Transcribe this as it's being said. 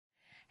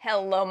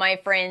Hello my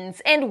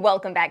friends, and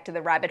welcome back to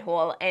the rabbit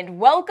hole, and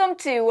welcome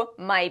to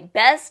my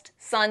best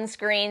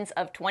sunscreens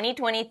of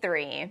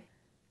 2023.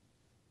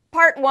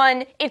 Part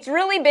 1, it's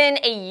really been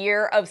a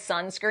year of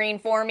sunscreen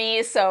for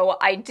me, so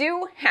I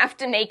do have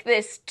to make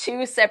this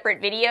 2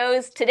 separate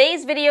videos.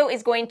 Today's video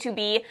is going to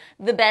be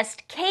the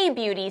best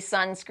Kbeauty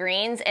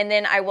sunscreens, and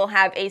then I will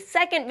have a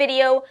second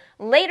video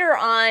later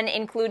on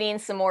including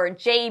some more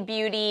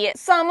J-Beauty,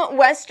 some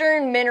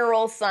Western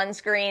mineral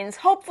sunscreens.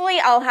 Hopefully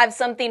I'll have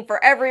something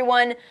for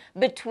everyone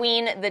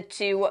between the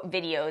 2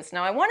 videos.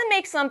 Now I want to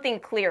make something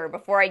clear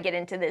before I get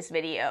into this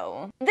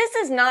video. This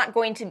is not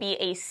going to be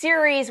a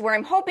series where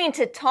I'm hoping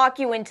to talk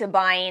you into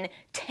buying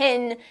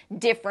 10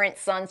 different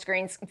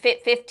sunscreens,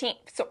 15,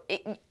 so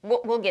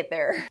we'll get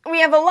there. We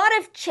have a lot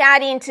of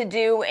chatting to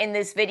do in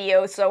this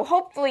video, so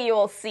hopefully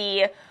you'll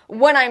see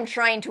what I'm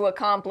trying to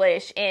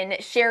accomplish in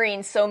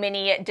sharing so many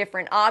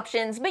different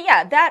options. But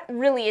yeah, that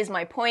really is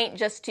my point,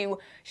 just to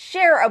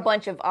share a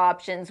bunch of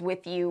options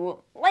with you,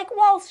 like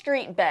Wall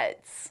Street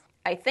bets.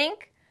 I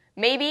think.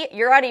 Maybe.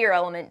 You're out of your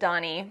element,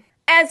 Donnie.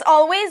 As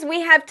always,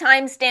 we have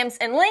timestamps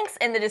and links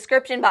in the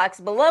description box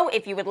below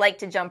if you would like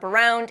to jump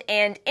around.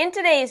 And in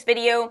today's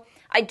video,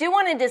 I do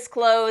want to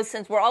disclose,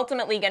 since we're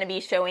ultimately going to be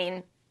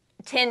showing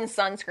 10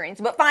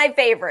 sunscreens, but 5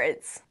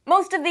 favorites.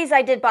 Most of these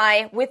I did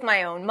buy with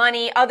my own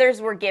money. Others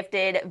were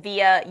gifted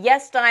via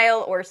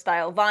Yesstyle or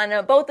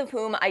Stylevana, both of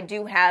whom I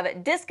do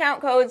have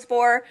discount codes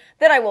for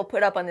that I will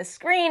put up on the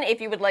screen if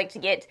you would like to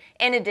get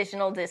an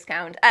additional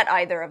discount at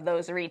either of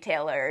those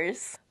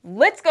retailers.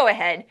 Let's go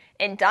ahead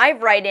and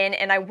dive right in,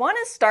 and I want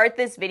to start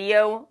this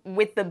video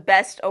with the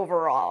best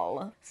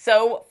overall.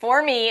 So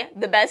for me,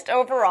 the best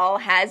overall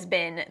has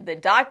been the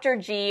Dr.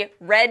 G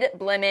Red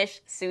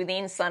Blemish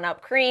Soothing Sun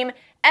Up Cream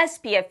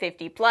SPF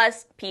 50+,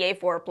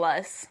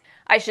 PA4+.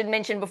 I should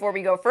mention before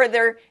we go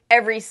further,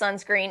 every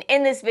sunscreen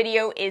in this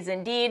video is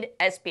indeed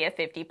SPF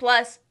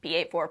 50+,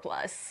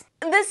 PA4+.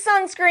 This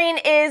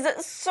sunscreen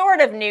is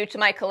sort of new to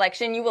my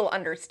collection. You will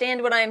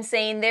understand what I'm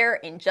saying there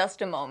in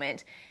just a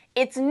moment.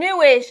 It's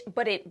newish,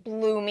 but it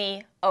blew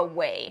me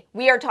away.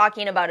 We are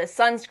talking about a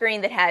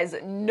sunscreen that has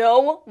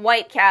no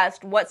white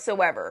cast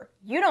whatsoever.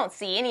 You don't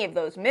see any of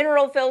those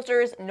mineral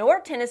filters nor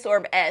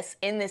Tinosorb S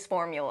in this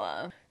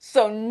formula.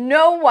 So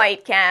no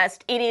white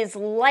cast, it is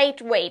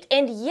lightweight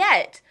and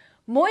yet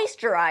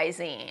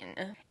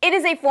moisturizing. It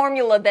is a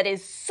formula that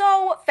is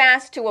so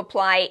fast to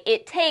apply,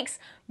 it takes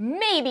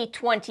maybe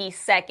 20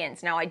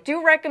 seconds. Now, I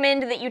do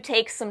recommend that you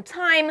take some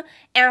time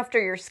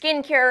after your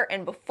skincare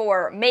and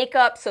before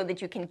makeup so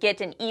that you can get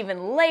an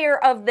even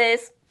layer of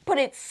this, but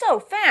it's so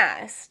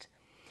fast.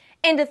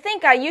 And to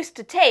think I used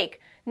to take,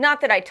 not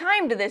that I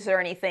timed this or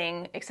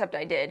anything, except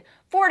I did,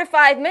 4 to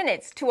 5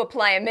 minutes to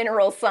apply a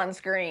mineral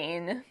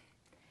sunscreen.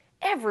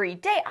 Every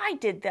day, I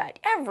did that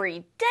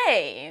every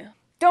day.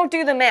 Don't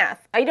do the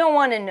math. I don't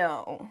want to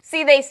know.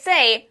 See, they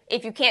say,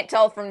 if you can't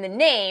tell from the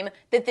name,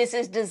 that this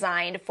is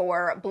designed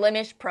for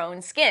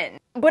blemish-prone skin.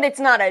 But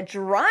it's not a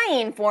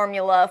drying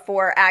formula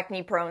for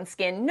acne-prone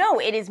skin. No,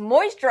 it is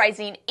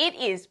moisturizing. It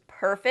is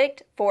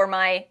perfect for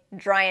my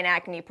dry and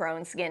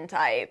acne-prone skin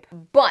type.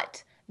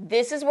 But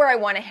this is where I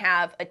want to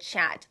have a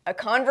chat, a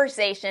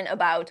conversation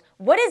about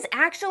what is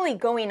actually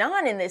going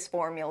on in this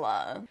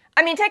formula.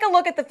 I mean, take a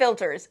look at the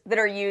filters that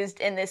are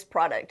used in this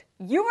product.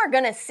 You are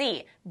going to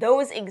see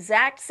those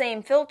exact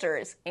same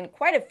filters in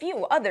quite a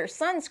few other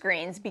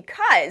sunscreens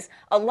because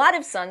a lot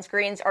of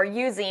sunscreens are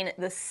using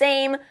the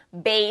same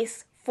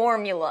base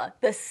formula,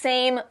 the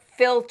same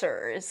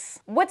filters.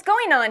 What's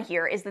going on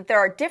here is that there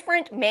are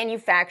different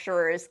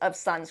manufacturers of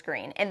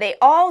sunscreen, and they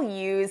all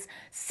use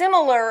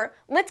similar,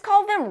 let's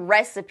call them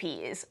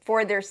recipes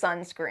for their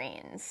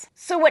sunscreens.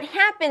 So what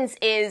happens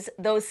is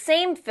those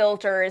same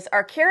filters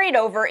are carried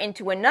over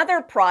into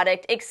another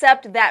product,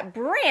 except that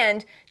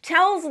brand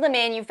tells the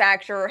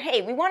manufacturer,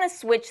 hey, we want to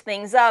switch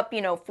things up.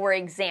 You know, for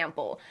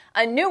example,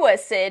 Anua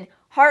said,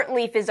 heart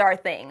leaf is our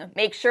thing.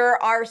 Make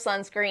sure our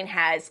sunscreen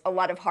has a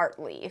lot of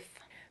heart leaf.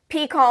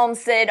 P-Calm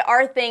said,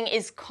 our thing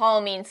is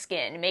calming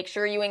skin. Make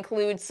sure you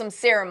include some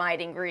ceramide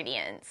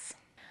ingredients.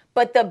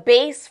 But the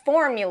base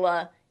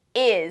formula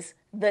is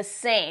the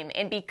same.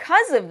 And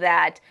because of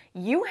that,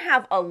 you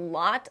have a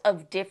lot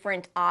of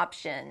different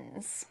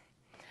options.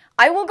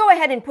 I will go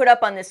ahead and put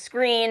up on the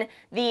screen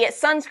the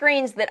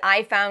sunscreens that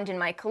I found in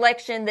my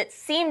collection that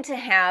seem to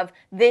have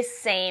this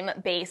same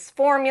base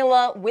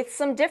formula with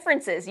some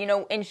differences. You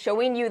know, in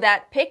showing you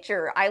that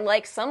picture, I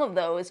like some of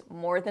those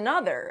more than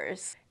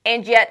others.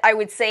 And yet, I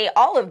would say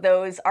all of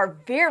those are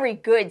very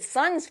good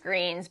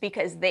sunscreens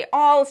because they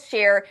all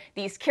share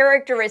these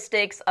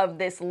characteristics of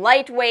this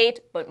lightweight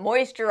but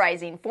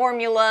moisturizing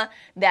formula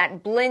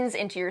that blends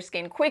into your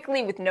skin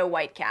quickly with no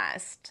white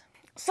cast.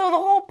 So the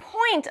whole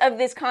point of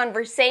this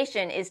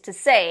conversation is to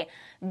say,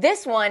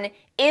 this one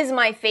is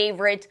my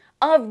favorite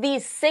of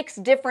these 6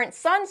 different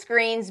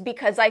sunscreens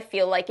because I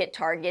feel like it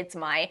targets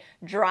my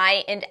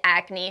dry and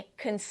acne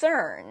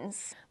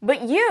concerns.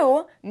 But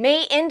you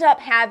may end up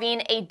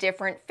having a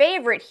different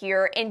favorite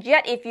here, and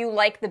yet if you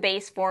like the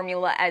base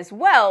formula as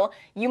well,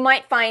 you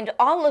might find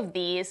all of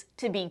these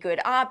to be good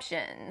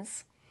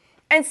options.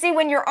 And see,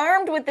 when you're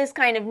armed with this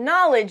kind of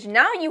knowledge,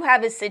 now you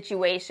have a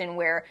situation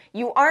where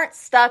you aren't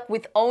stuck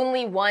with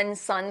only one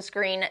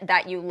sunscreen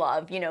that you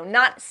love. You know,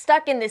 not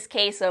stuck in this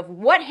case of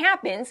what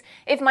happens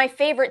if my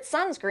favorite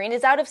sunscreen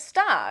is out of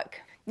stock.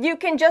 You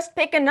can just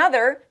pick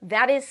another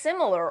that is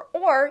similar,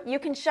 or you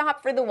can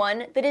shop for the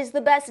one that is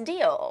the best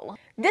deal.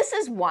 This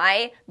is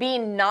why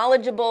being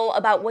knowledgeable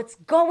about what's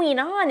going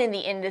on in the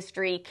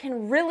industry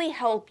can really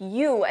help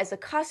you as a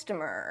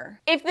customer.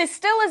 If this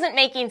still isn't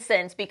making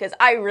sense, because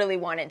I really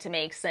want it to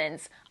make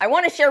sense, I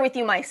want to share with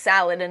you my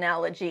salad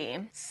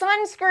analogy.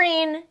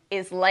 Sunscreen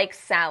is like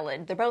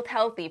salad. They're both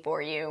healthy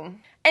for you.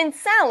 And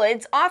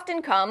salads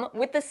often come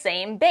with the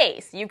same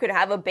base. You could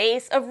have a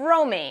base of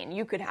romaine,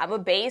 you could have a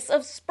base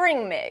of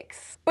spring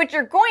mix. But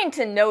you're going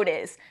to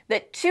notice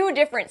that two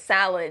different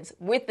salads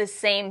with the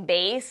same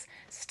base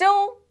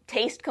still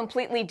taste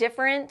completely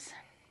different.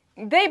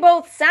 They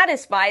both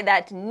satisfy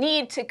that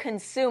need to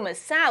consume a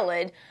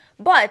salad,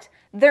 but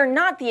they're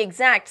not the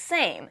exact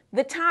same.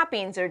 The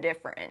toppings are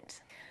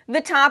different.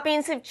 The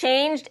toppings have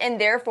changed,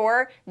 and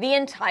therefore the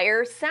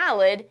entire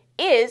salad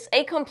is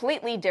a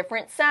completely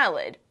different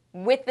salad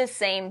with the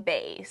same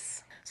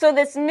base. So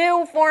this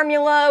new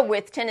formula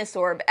with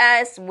Tinosorb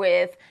S,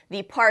 with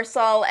the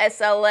Parsol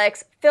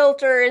SLX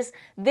filters,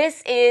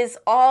 this is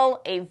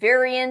all a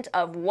variant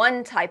of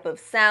one type of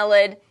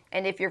salad.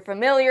 And if you're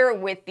familiar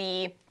with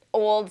the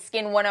old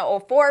Skin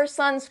 1004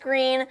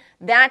 sunscreen,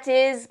 that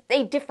is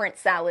a different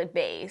salad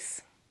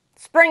base.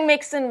 Spring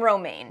mix and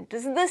romaine.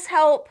 Does this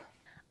help?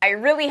 I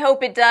really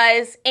hope it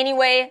does.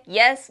 Anyway,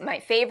 yes,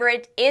 my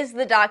favorite is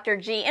the Dr.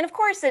 G, and of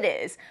course it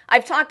is.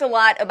 I've talked a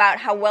lot about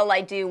how well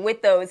I do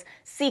with those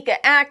Cica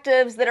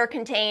actives that are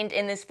contained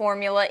in this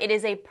formula. It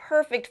is a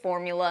perfect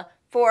formula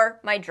for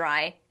my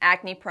dry,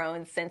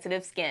 acne-prone,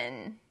 sensitive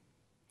skin.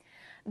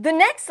 The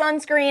next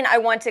sunscreen I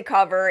want to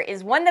cover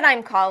is one that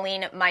I'm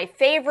calling my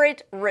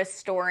favorite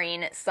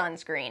restoring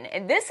sunscreen.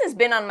 And this has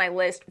been on my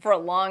list for a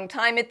long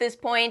time at this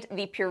point,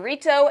 the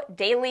Purito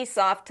Daily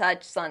Soft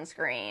Touch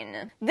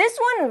Sunscreen. This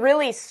one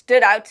really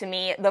stood out to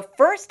me the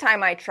first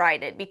time I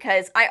tried it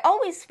because I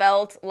always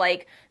felt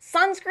like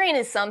sunscreen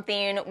is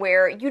something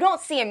where you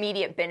don't see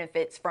immediate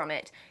benefits from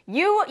it.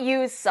 You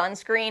use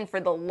sunscreen for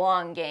the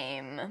long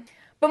game.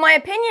 But my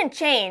opinion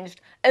changed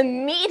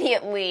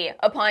immediately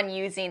upon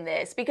using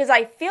this because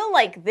I feel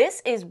like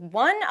this is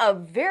one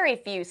of very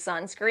few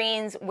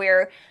sunscreens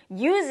where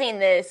using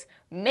this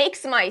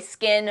makes my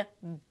skin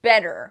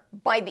better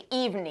by the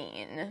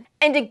evening.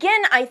 And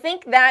again, I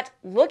think that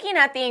looking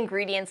at the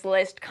ingredients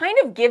list kind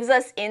of gives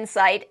us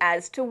insight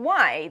as to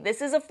why.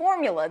 This is a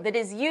formula that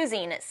is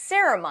using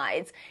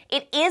ceramides.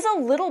 It is a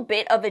little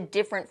bit of a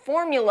different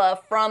formula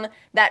from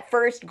that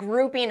first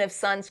grouping of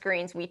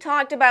sunscreens we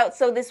talked about,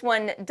 so this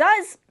one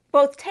does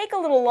both take a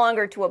little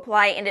longer to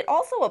apply, and it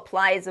also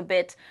applies a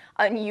bit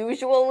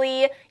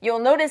unusually. You'll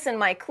notice in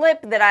my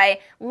clip that I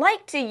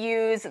like to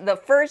use the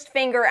first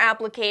finger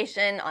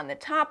application on the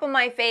top of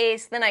my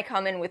face, then I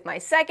come in with my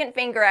second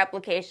finger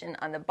application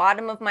on the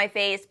bottom of my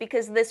face,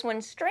 because this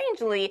one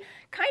strangely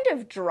kind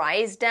of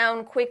dries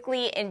down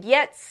quickly and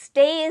yet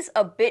stays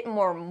a bit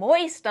more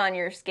moist on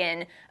your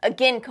skin,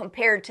 again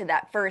compared to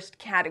that first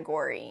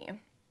category.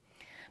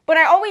 But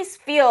I always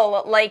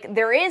feel like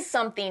there is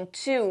something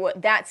to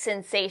that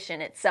sensation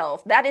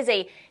itself. That is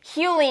a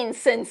healing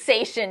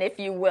sensation, if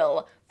you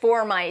will,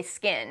 for my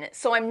skin.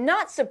 So I'm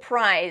not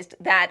surprised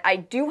that I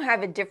do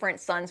have a different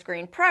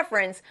sunscreen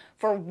preference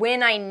for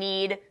when I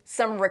need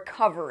some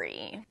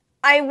recovery.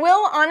 I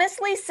will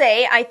honestly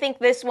say I think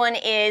this one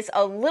is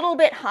a little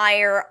bit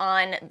higher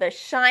on the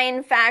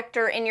shine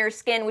factor in your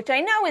skin, which I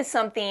know is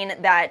something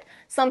that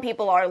some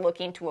people are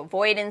looking to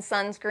avoid in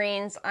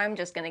sunscreens. I'm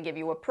just going to give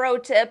you a pro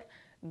tip.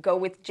 Go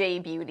with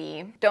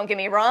Kbeauty. Don't get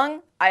me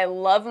wrong, I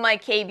love my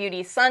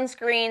Kbeauty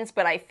sunscreens,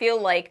 but I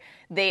feel like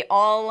they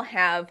all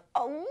have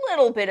a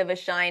little bit of a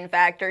shine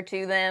factor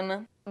to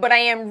them. But I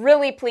am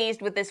really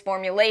pleased with this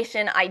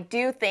formulation. I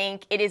do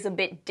think it is a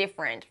bit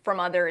different from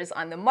others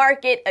on the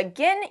market.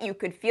 Again, you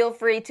could feel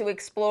free to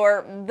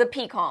explore the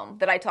P-Calm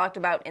that I talked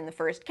about in the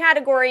first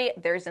category.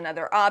 There's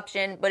another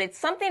option, but it's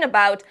something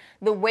about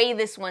the way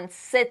this one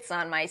sits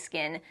on my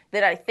skin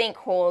that I think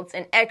holds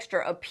an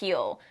extra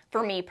appeal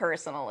for me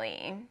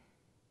personally.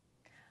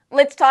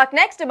 Let's talk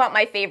next about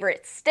my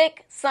favorite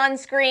stick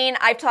sunscreen.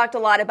 I've talked a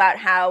lot about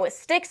how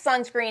stick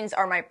sunscreens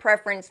are my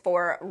preference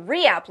for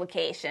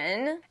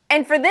reapplication.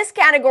 And for this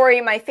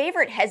category, my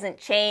favorite hasn't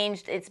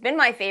changed. It's been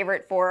my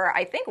favorite for,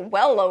 I think,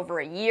 well over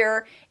a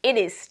year. It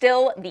is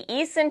still the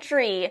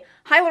Tree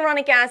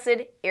Hyaluronic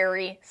Acid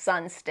Airy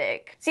Sun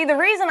Stick. See, the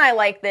reason I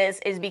like this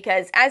is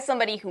because as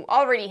somebody who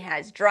already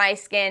has dry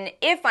skin,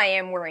 if I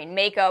am wearing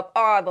makeup,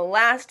 the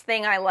last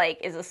thing I like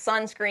is a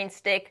sunscreen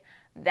stick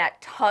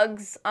that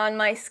tugs on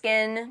my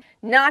skin.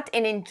 Not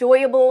an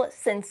enjoyable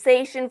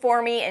sensation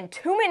for me, and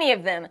too many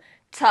of them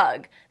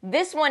tug.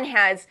 This one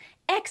has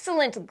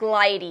excellent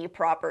glidey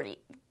properties?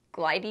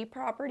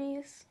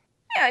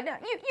 Yeah,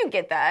 you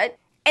get that.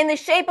 And the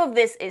shape of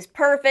this is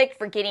perfect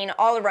for getting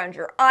all around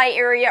your eye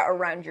area,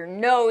 around your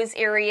nose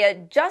area,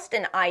 just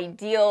an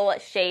ideal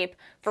shape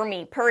for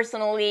me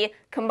personally.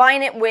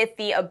 Combine it with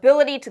the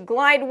ability to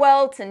glide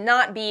well, to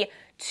not be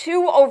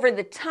too over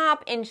the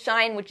top in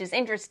shine, which is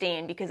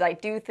interesting because I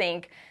do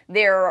think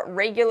their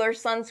regular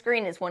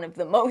sunscreen is one of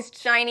the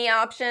most shiny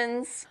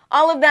options.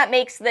 All of that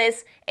makes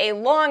this a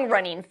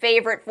long-running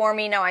favorite for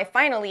me. Now I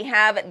finally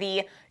have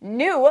the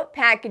new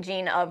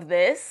packaging of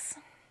this.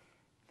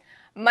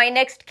 My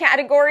next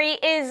category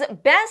is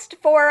best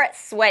for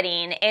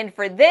sweating, and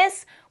for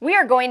this, we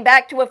are going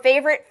back to a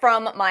favorite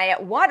from my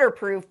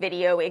waterproof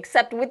video,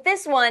 except with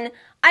this one,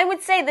 I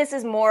would say this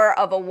is more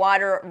of a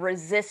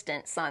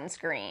water-resistant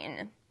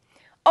sunscreen.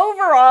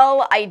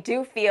 Overall, I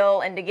do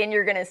feel, and again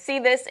you're going to see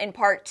this in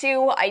part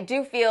 2, I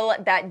do feel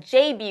that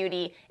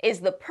Kbeauty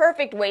is the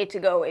perfect way to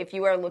go if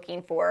you are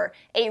looking for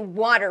a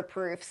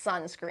waterproof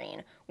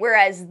sunscreen.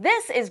 Whereas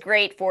this is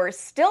great for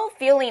still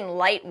feeling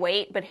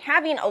lightweight, but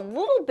having a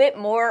little bit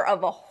more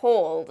of a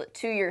hold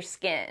to your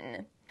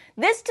skin.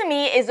 This to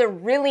me is a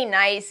really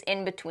nice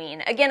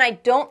in-between. Again, I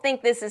don't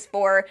think this is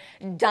for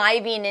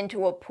diving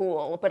into a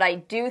pool, but I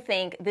do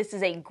think this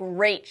is a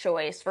great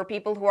choice for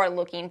people who are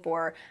looking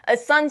for a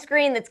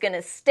sunscreen that's going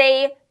to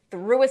stay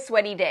through a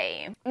sweaty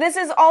day. This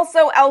is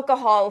also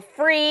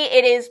alcohol-free.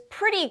 It is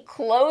pretty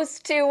close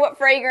to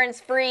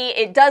fragrance-free.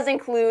 It does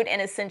include an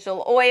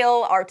essential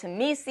oil,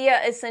 Artemisia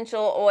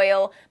essential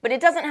oil, but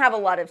it doesn't have a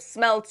lot of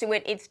smell to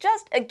it. It's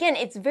just, again,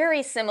 it's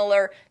very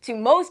similar to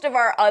most of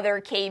our other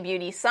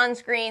Kbeauty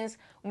sunscreens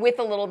with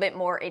a little bit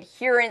more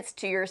adherence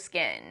to your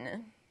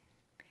skin.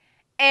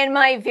 And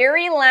my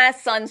very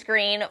last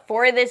sunscreen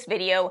for this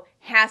video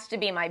has to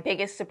be my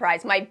biggest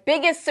surprise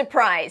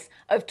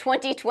of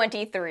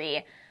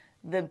 2023.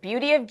 The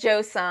Beauty of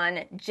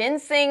Joseon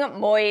Ginseng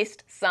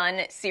Moist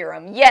Sun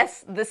Serum.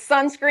 Yes, the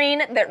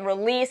sunscreen that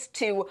released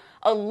to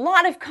a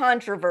lot of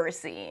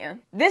controversy.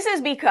 This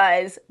is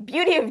because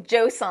Beauty of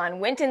Joseon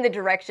went in the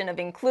direction of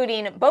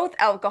including both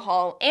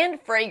alcohol and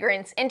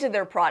fragrance into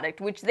their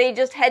product, which they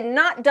just had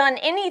not done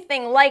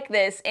anything like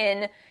this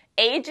in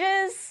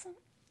ages.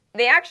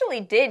 They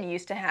actually did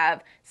used to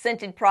have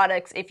scented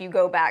products if you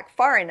go back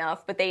far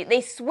enough, but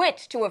they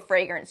switched to a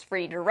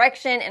fragrance-free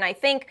direction, and I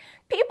think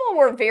people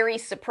were very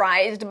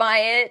surprised by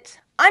it.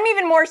 I'm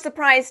even more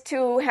surprised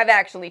to have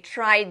actually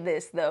tried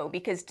this, though,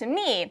 because to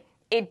me,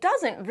 it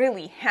doesn't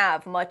really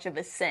have much of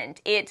a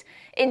scent. It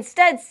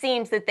instead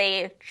seems that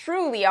they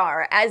truly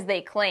are, as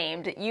they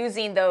claimed,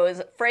 using those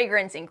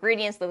fragrance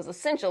ingredients, those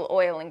essential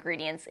oil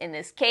ingredients in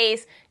this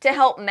case, to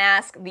help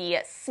mask the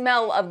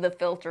smell of the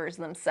filters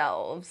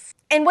themselves.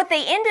 And what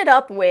they ended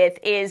up with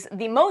is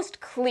the most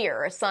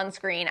clear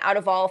sunscreen out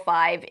of all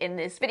 5 in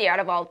this video, out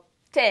of all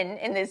 10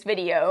 in this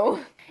video.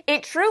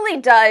 It truly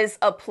does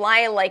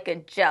apply like a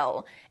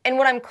gel. And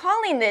what I'm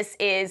calling this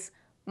is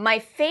my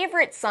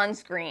favorite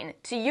sunscreen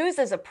to use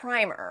as a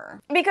primer,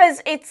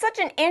 because it's such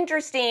an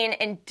interesting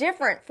and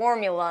different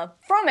formula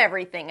from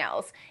everything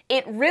else.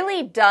 It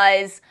really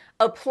does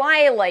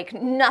apply like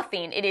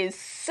nothing. It is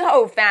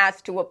so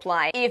fast to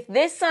apply. If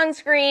this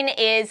sunscreen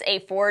is a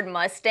Ford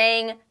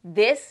Mustang,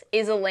 this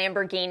is a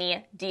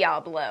Lamborghini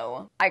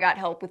Diablo. I got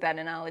help with that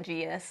analogy,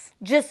 yes.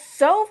 Just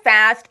so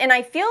fast, and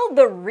I feel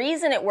the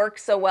reason it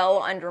works so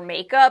well under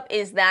makeup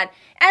is that,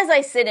 as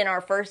I said in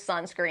our first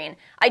sunscreen,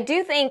 I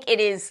do think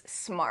it is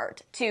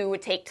smart to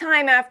take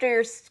time after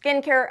your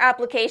skincare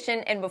application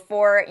and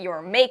before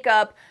your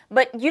makeup,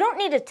 but you don't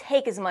need to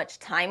take as much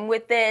time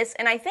with this,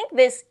 and I think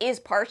this is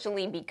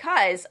partially because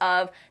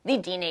of the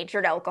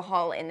denatured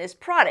alcohol in this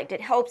product.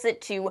 It helps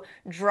it to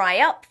dry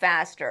up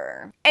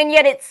faster. And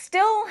yet it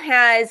still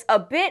has a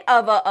bit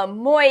of a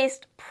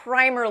moist,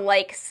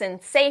 primer-like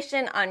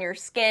sensation on your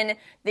skin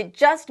that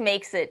just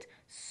makes it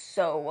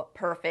so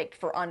perfect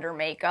for under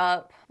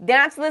makeup.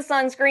 That's the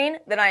sunscreen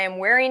that I am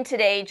wearing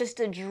today,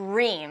 just a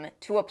dream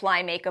to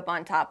apply makeup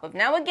on top of.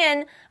 Now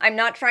again, I'm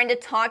not trying to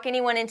talk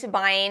anyone into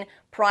buying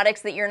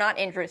products that you're not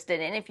interested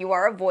in. If you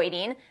are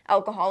avoiding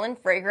alcohol and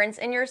fragrance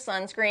in your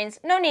sunscreens,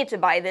 no need to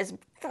buy this.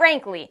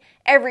 Frankly,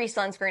 every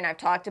sunscreen I've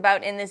talked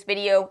about in this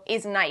video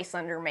is nice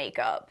under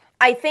makeup.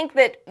 I think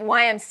that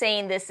why I'm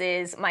saying this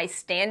is my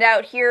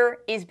standout here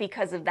is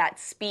because of that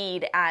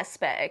speed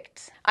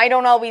aspect. I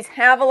don't always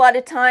have a lot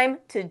of time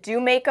to do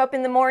makeup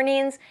in the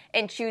mornings,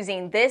 and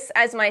choosing this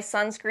as my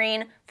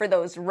sunscreen for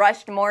those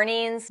rushed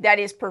mornings, that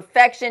is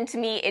perfection to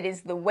me. It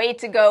is the way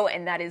to go,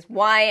 and that is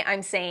why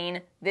I'm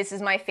saying this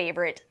is my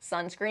favorite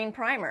sunscreen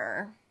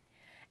primer.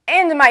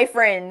 And my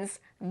friends,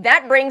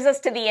 that brings us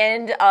to the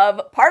end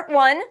of part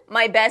 1,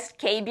 my best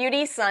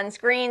Kbeauty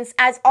sunscreens.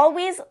 As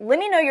always, let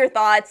me know your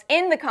thoughts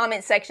in the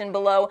comment section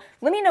below.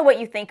 Let me know what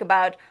you think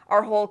about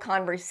our whole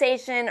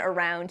conversation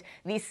around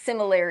these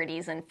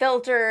similarities and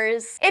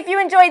filters. If you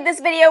enjoyed this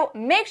video,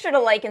 make sure to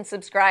like and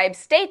subscribe.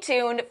 Stay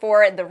tuned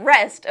for the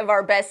rest of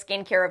our best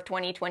skincare of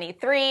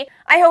 2023.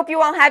 I hope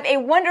you all have a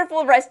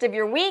wonderful rest of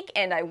your week,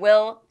 and I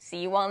will see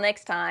you all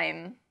next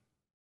time.